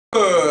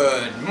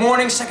Good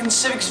morning, Second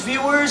Civics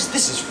viewers.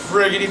 This is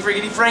Friggity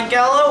Frank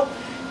Gallo,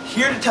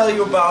 here to tell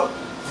you about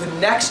the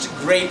next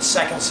great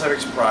Second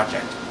Civics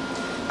project.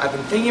 I've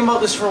been thinking about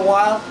this for a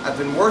while, I've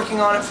been working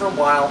on it for a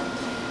while,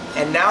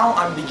 and now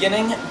I'm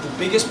beginning the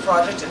biggest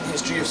project in the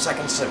history of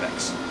Second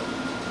Civics.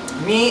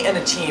 Me and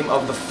a team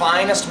of the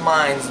finest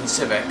minds in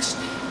civics,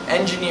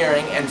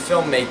 engineering, and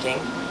filmmaking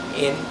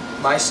in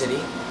my city,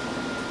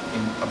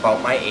 in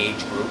about my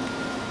age group,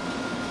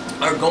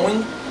 are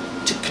going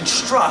to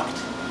construct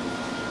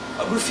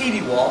a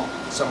graffiti wall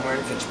somewhere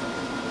in Fitchburg.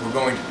 We're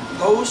going to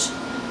propose,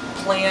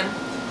 plan,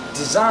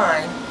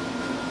 design,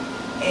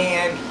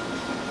 and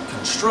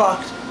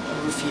construct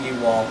a graffiti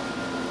wall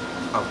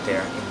out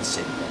there in the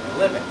city that I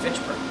live in,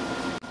 Fitchburg.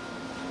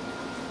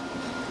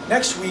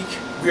 Next week,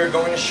 we are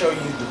going to show you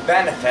the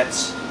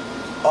benefits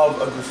of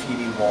a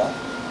graffiti wall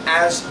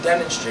as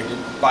demonstrated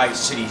by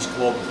cities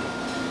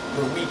globally.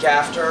 The week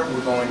after,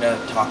 we're going to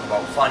talk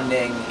about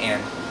funding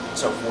and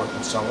so forth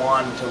and so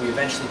on until we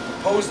eventually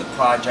propose the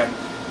project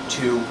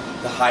to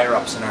the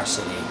higher-ups in our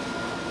city,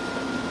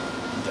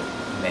 the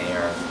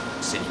mayor,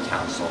 city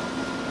council,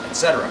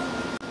 etc.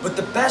 But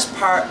the best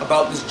part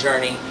about this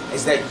journey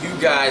is that you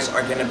guys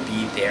are going to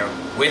be there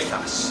with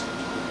us.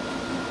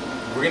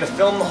 We're going to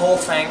film the whole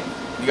thing.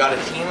 We got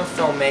a team of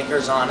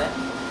filmmakers on it,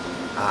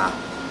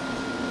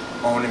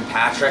 Owen and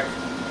Patrick,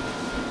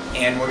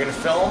 and we're going to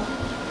film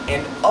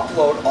and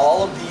upload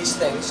all of these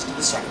things to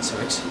the Second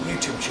Civics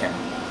YouTube channel.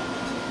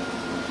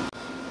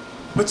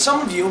 But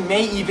some of you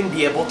may even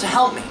be able to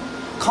help me.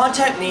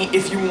 Contact me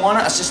if you want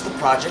to assist the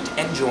project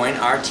and join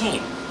our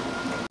team.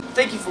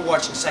 Thank you for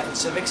watching Second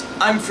Civics.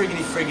 I'm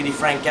Friggity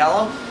Frank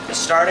Gallo,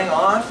 starting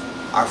off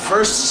our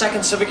first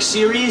Second Civics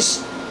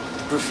series,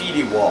 the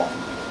graffiti wall.